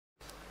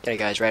G'day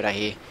guys, Radar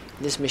here.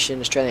 In this mission,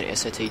 Australian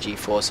SOTG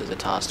forces are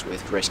tasked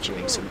with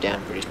rescuing some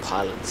downed British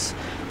pilots.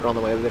 But on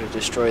the way we're going to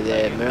destroy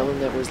their Merlin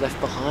that was left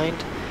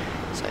behind,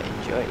 so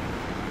enjoy.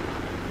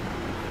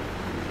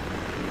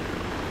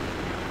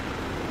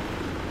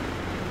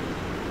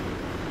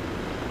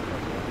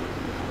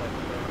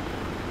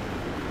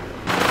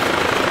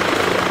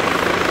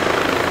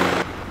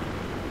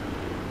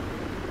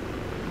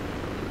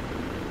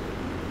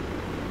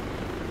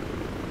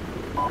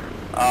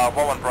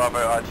 One Bravo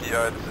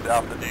RTO, this is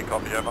Alpha, do you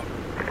copy, over?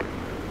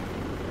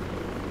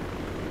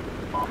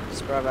 This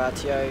is Bravo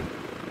RTO,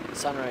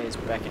 Sunray is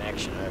back in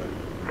action, over.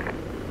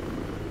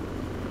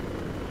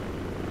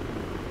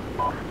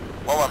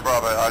 1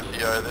 Bravo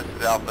RTO, this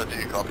is Alpha, do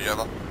you copy,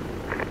 over?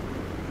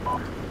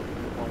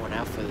 1-1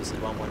 Alpha, this is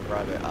 1-1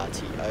 Bravo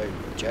RTO,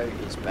 Joe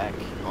is back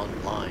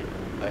online,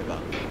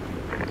 over.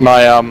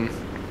 My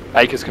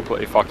acre's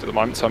completely fucked at the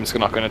moment, so I'm just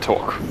not going to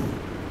talk.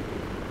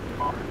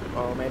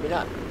 Or maybe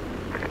not.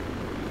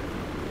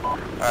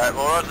 Alright,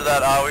 well roger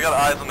that, we got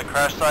eyes on the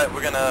crash site,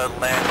 we're gonna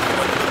land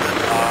close to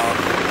it,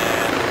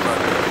 and start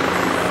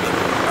moving around it,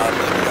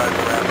 so the guys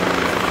around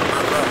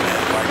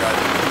and my guys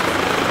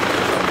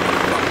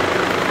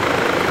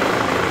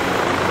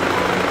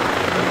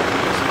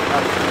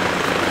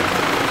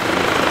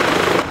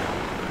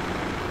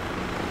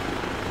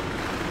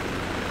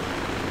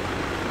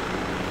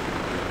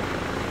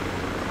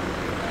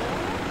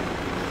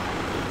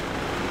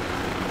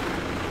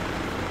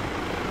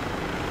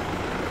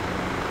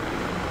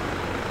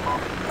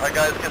Alright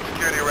guys, get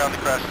security around the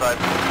crash site.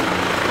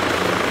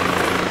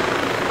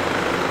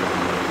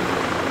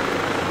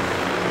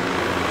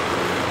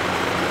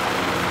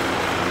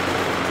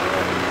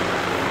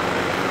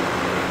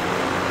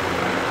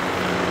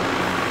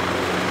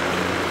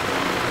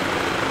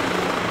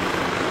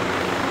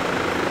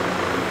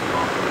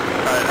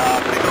 Alright,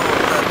 take a look at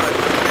the crash site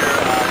from here,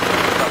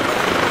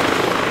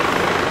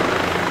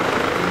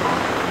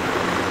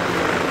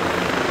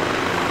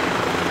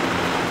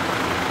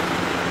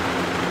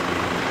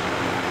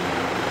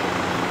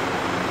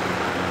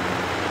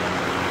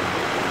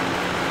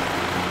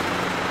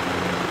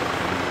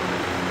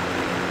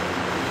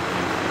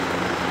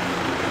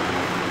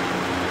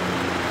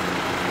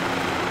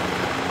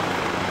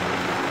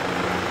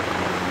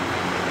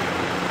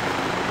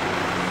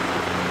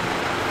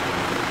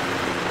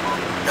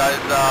 Guys,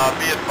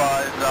 be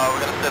advised, we're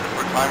going to set it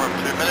for a timer of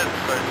 2 minutes,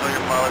 so tell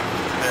your pilots to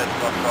prepare to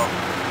bust off.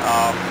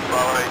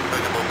 Bravo 8,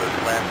 doing a little bit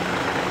of land.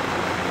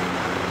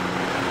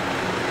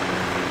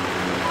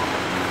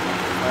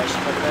 Alright,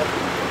 should I go?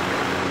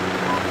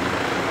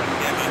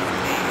 Yeah, man,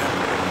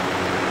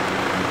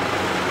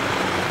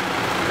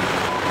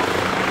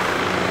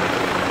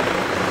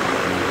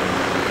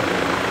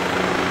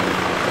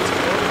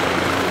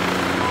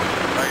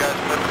 Alright guys,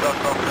 put the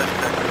dust off 30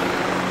 seconds.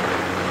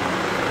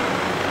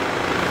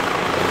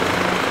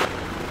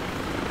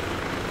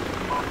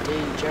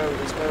 Joe,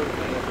 let's go. We're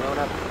gonna get blown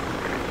up.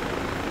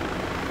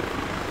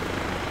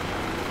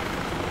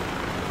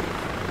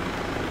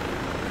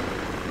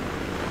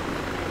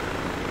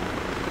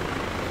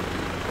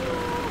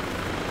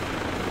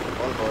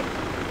 All aboard.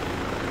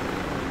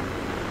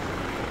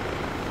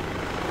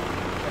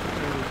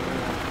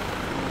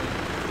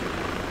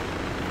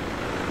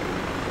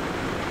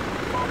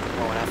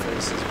 Oh, and after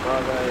this is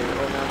Bravo,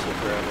 all mounted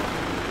forever.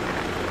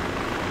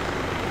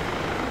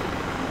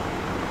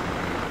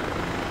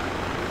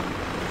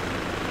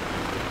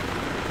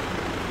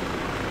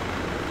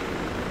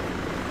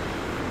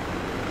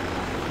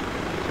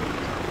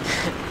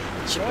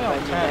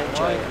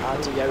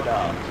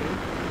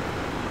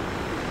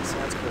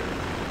 Sounds good.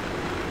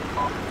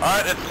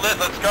 Alright, it's lit,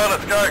 let's go,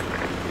 let's go!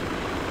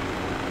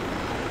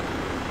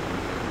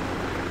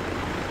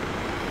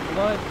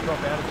 Will I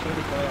drop out of tune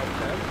if I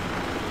outside?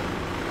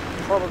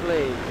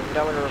 Probably. We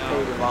don't want to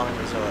repeat the volume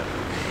resort.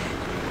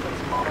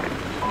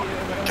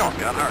 John,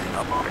 gun, hurry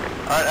up.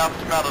 Alright,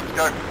 Alpha's mount, let's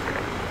go.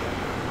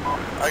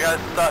 Alright guys,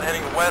 start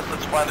heading west,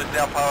 let's find it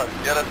down pilots,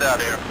 get us out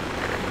of here.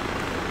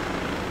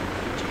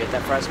 Did you get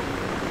that, Fraser?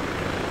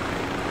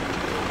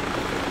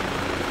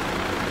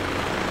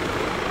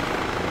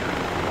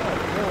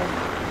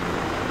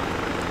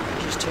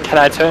 Can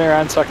I turn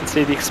around so I can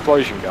see the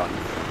explosion gun?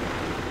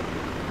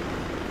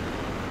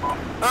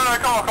 No,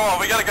 come on,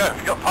 we gotta go.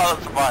 We got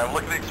pilots to buy. We'll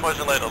look at the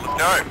explosion later. Let's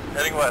go.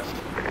 Heading west.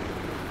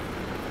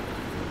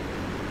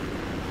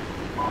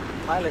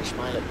 Pilot,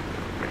 Schmilot.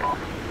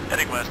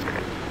 Heading west.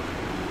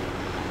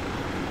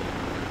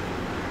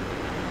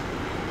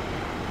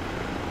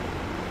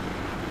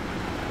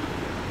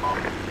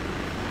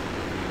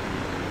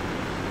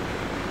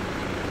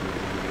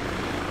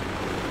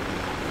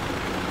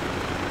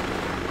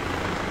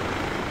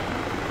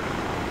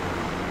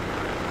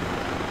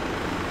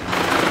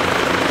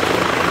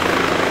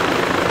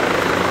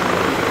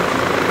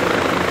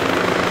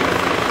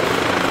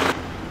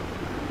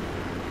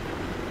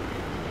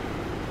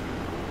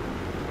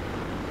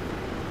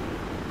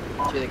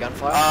 Do the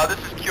gunfire? This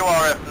is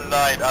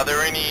QRF-9. Are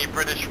there any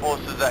British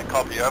forces that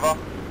copy? Over.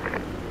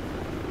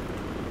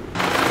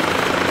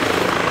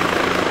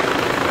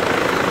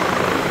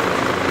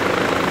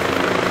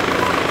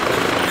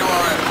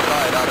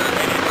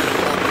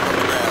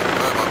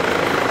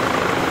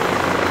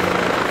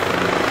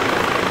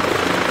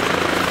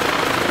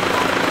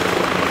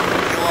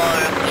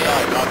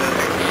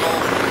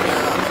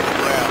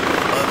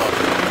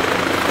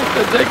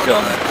 the deck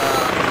gun.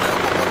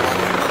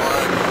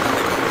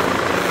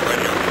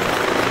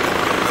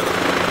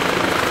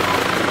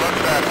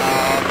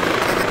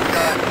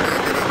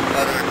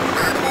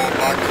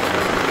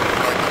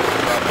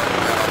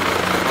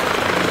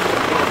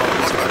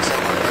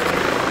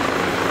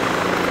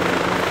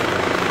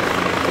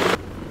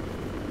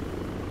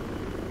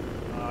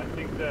 I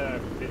think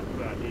the bit's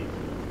about east.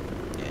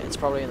 Yeah, it's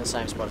probably in the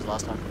same spot as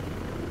last time.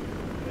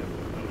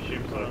 I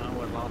assume so. I don't know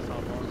what last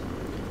time was.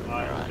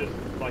 Alright. Just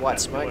like White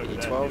that smoke, over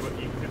there. E12.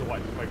 You can see the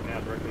white smoke now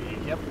directly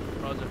east. Yep,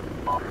 roger.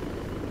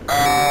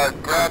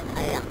 Ground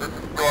force, this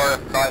is Star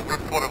F9, we're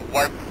sort of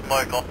white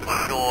smoke off the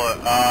shore. Is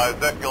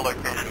that your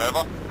location,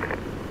 over?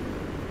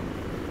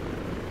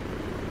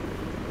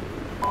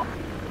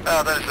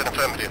 That is an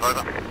affirmative,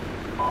 over.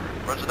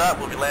 Roger that,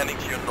 we'll be landing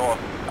to your north.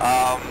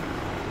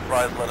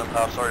 Rise, let him,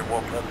 sorry,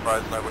 Wolf, let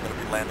Rise know we're going to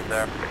be landing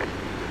there.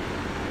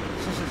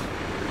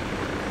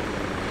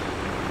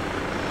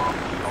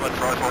 I'll let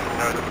Rise know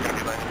that we're going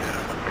to be landing there,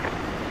 over.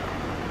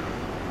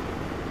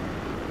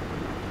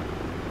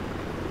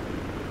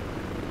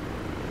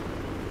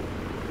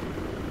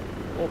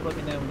 Or plug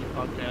in there when you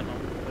park down on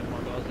when my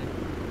guys in.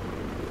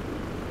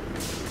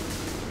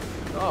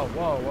 Oh,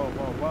 whoa.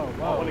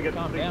 I want to get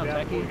calm down,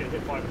 Jackie. Get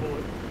hit by a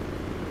bullet.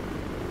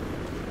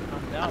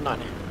 Calm down. I'm not.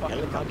 Fucking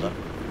Helicopter. buggy.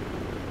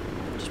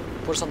 Just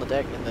put us on the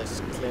deck and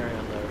there's clearing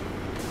on the...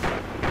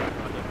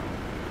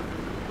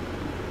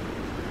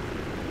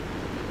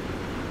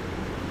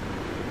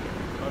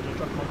 I'll just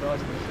drop my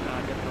guys in this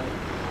getaway.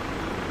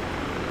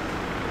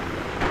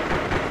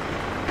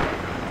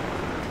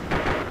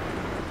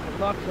 Good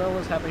luck,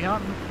 fellas. Happy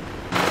hunting.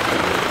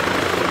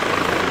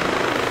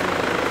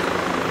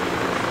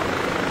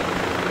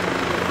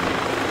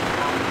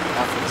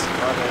 Alpha's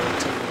Bravo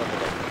team on the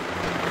deck.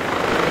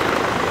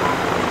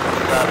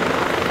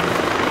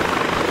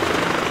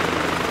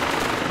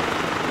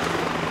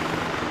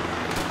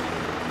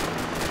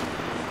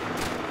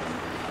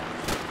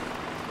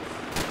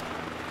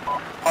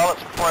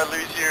 Pilots, before I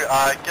lose you,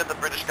 get the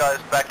British guys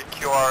back at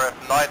QRF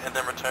 9 and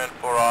then return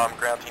for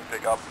ground team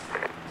pickup.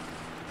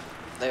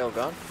 They all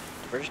gone?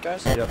 The British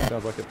guys? Yep,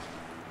 sounds like it.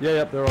 Yeah,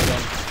 yep, they're all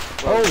gone.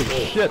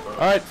 Holy shit!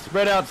 Alright,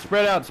 spread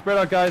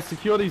out, guys.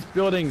 Secure these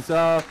buildings.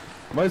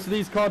 Most of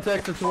these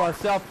contacts are to our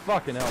south.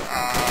 Fucking hell.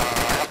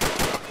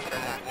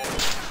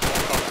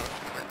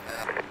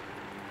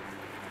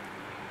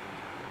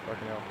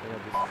 Fucking hell.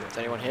 Is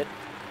anyone hit?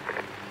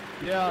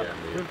 Yeah,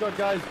 we've got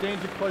guys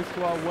danger close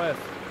to our west.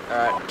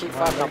 Alright, keep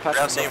fighting, I'll patch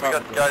Ground team, myself we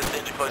up. got guys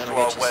danger close Then to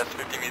I'll our get you. west,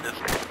 50 meters.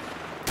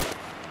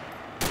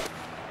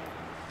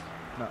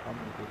 No, I'm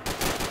good.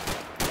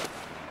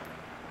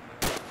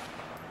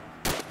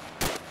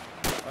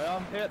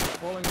 I'm hit,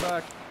 falling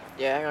back.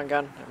 Yeah, hang on,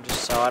 gun. I'm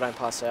just so I don't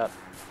pass out.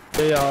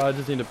 Yeah, I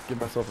just need to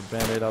give myself a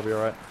band-aid, I'll be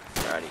alright.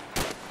 Alrighty.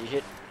 You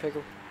hit,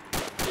 Pickle?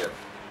 Yep.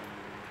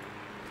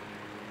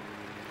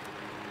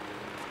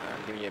 Alright,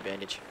 I'm giving you a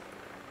bandage.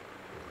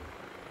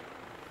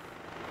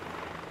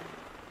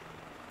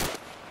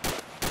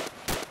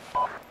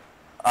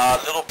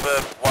 Little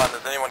Bird 1,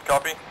 does anyone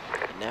copy?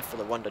 Now for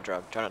the wonder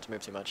drug. Try not to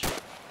move too much.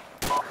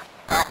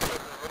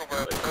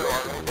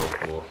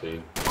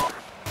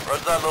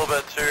 Roger that, Little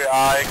Bird 2,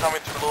 you're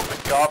coming to a little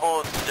bit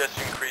garbled. Suggest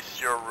you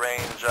increase your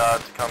range to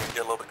come and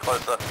get a little bit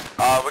closer.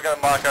 We're going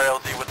to mark our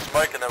LZ with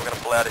smoke and then we're going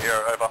to pull out of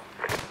here, over.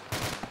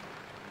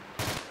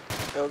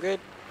 Feel good?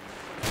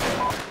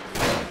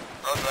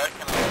 Roger that,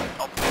 can I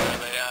help you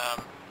with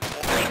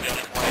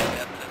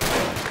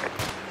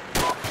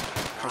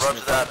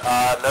Roger that,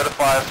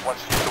 notify us once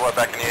you are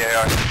back in the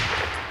AO.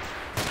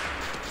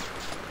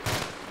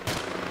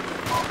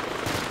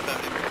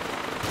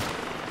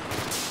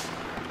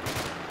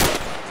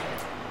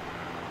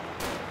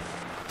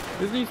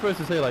 Isn't he supposed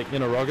to say like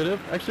interrogative?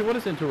 Actually, what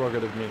does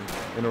interrogative mean?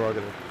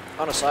 Interrogative.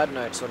 On a side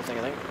note sort of thing,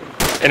 I think.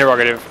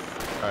 Interrogative.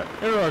 Alright,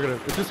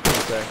 interrogative. It's just good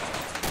to say.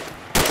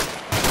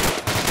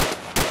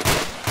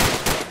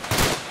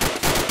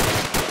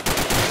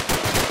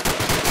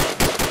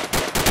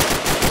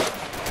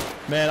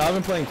 Man, I've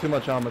been playing too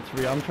much Arma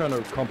 3. I'm trying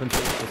to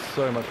compensate for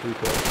so much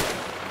recoil.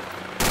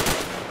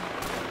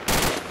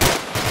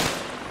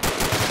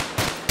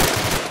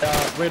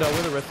 Wait, where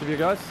are the rest of you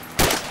guys?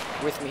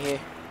 With me here.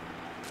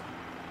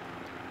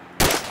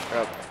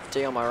 Well,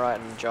 D on my right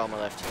and Joe on my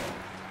left.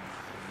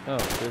 Oh,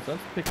 there's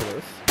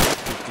Pickles.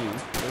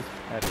 There's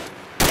Patty.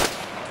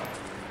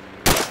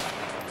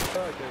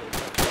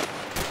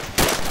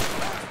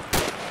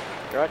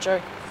 You alright,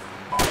 Joe?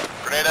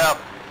 Grenade out.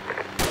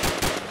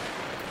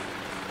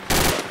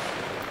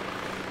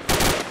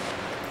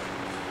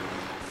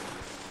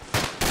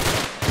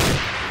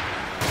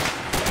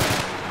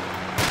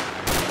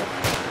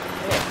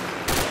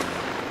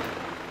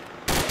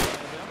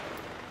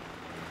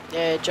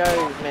 Yeah,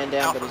 Joe man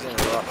down, but he's in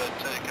the rock.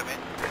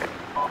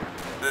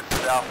 This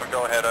is Alpha,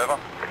 go ahead, over.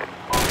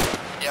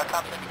 Yeah, I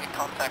can't seem to get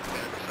contact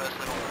with the first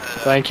little...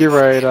 Thank you,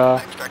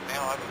 Radar.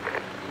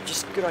 You're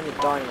just good on your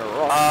dying in a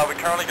rock. We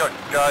currently got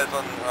guys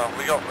on,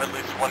 we got at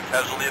least one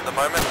casualty at the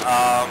moment.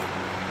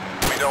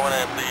 We don't want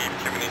to leave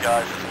too many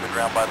guys just with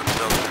ground by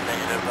themselves is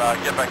negative.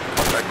 Get back in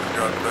contact with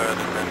your bird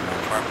and then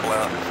we'll try and pull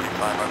out at the same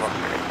time, over.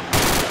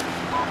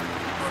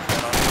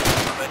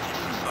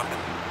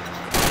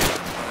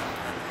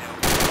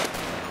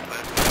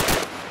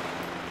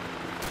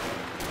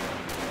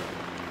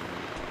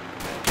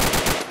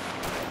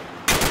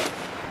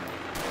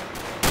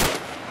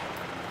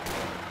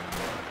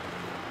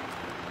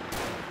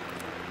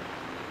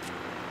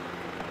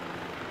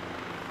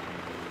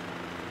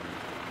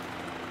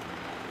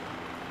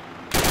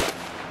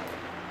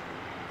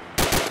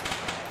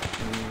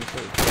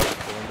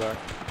 Back.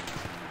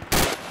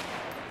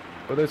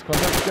 Where are those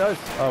contacts, guys?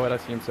 Oh wait, I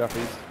see him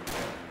southeast.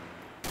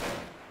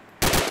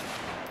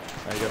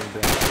 I got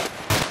him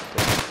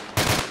down.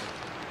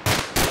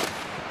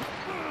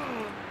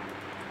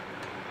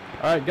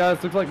 Alright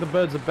guys, looks like the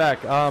birds are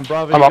back.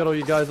 Bravo, you got all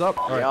you guys up?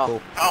 Alright, Yeah.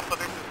 cool. Alpha,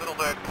 this is Little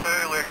Bird 2,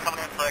 we're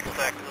coming in for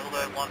extract. Little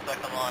Bird 1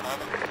 second line,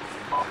 over.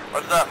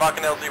 What's that? Mark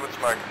an LZ with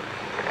smoke.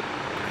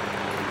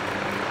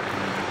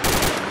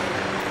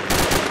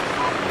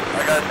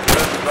 Alright guys, the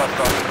birds are dust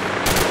off.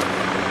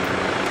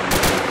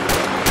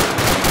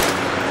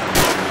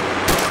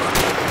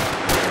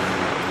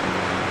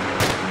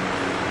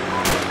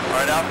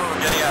 Alright, Alpha, we're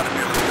getting out of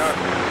here, let's go.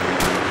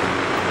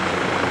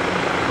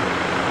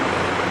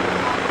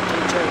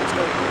 DJ, let's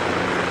go.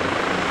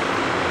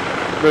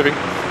 Moving.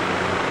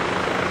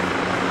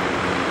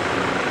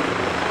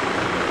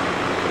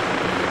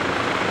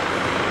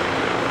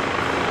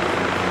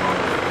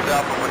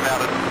 Alpha, we're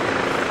mounted.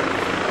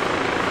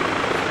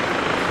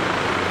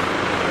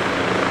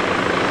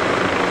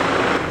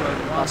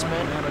 Last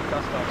man.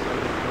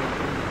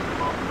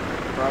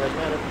 Bravo's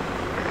mounted.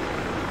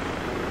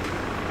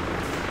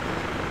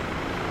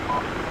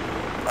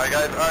 Alright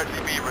guys,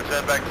 RTB,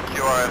 return back to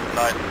QRF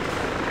 9.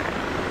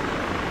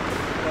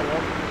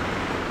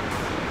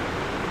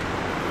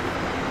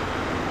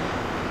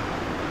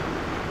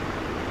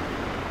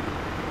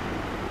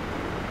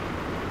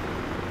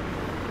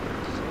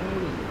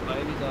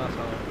 Baby's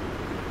asshole.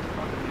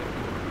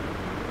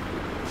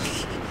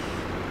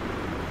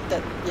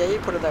 That, yeah, you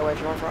put it that way if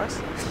you want, fries.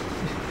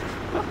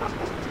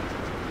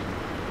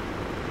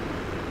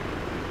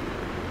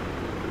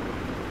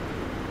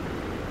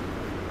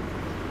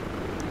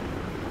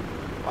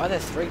 Why are there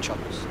 3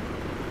 choppers?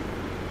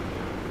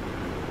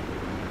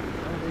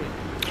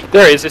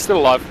 There he is, he's still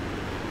alive.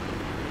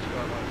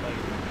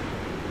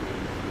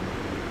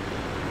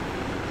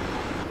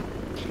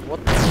 What?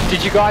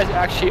 Did you guys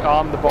actually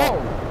arm the bomb?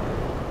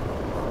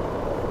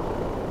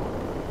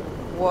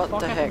 What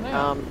Fuck the happened heck?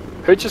 now?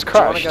 Who just Do you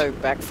want crashed? to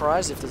go back,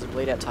 fries? If there's a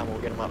bleed out time,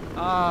 we'll get them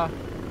up.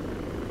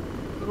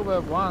 Little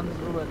Bird 1,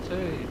 Little Bird 2.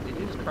 Did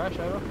you just crash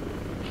over?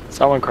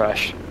 Someone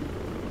crashed.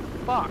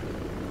 Fuck.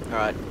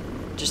 Alright.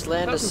 Just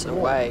land That us was warm.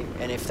 away,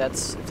 and if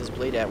there's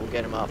bleed out, we'll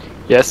get them up.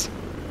 Yes.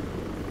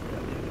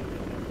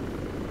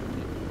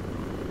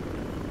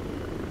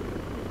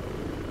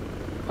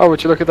 Oh,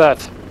 would you look at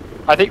that?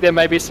 I think there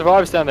may be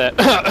survivors down there.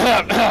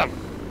 I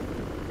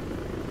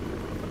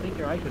think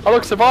your acres. Oh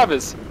look,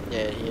 survivors! Yeah,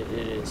 it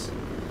is.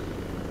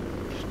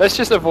 Let's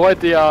just avoid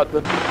the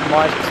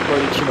might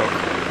exploded Chinook.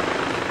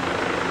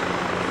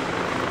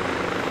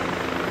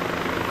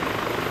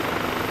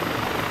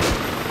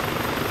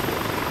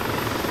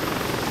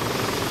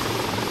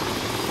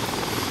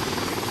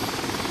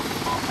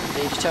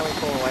 Yeah, you just tell me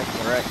pull away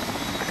from the wreck.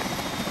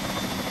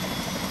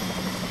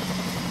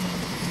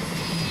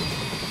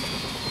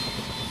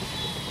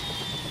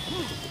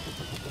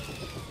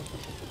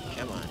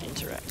 Come on,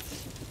 interact.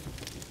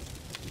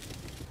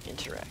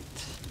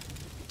 Interact.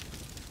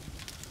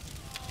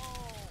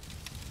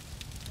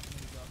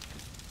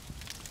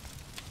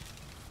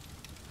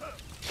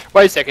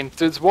 Wait a second,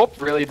 does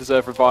Warp really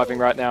deserve reviving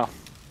right now?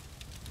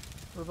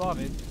 Revive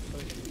it. So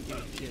we can give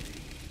it shit.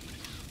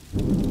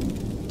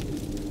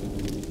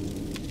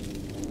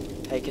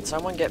 Hey, can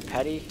someone get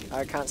Paddy?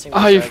 I can't seem to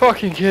Are you drag-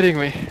 fucking kidding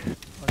me?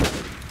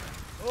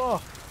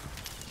 Oh!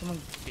 Someone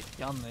get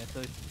gun there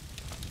too.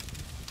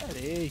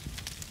 Paddy!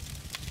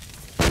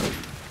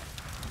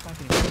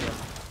 Fucking idiot. I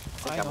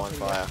think I'm on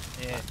fire.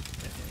 Yeah.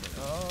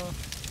 Oh.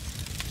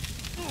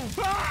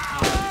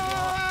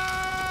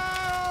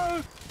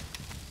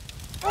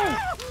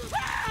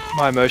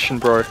 My emotion,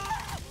 bro.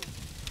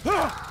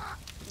 No!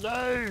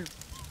 That's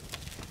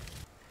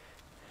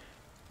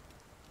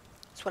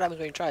what happens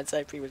when you try and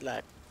save people's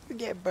life. You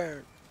get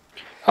burned.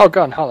 Oh,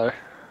 gun, hello.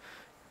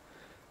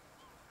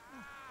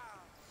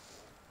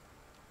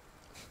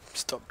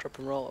 Stop, drop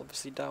and roll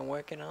obviously don't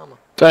work in Arma.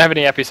 Don't have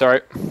any epi,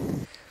 sorry.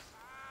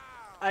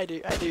 I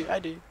do.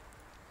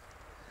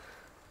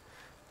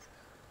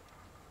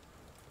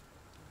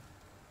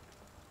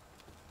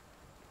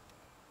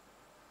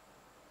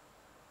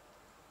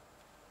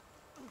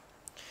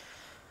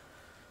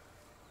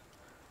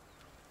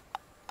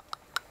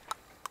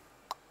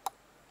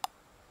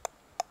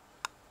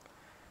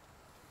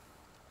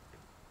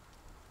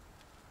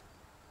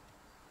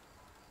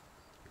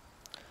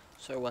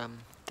 So,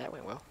 that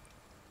went well.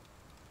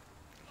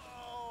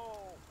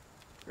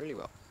 Really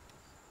well.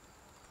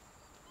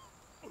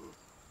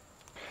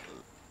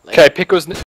 Okay, Pickles.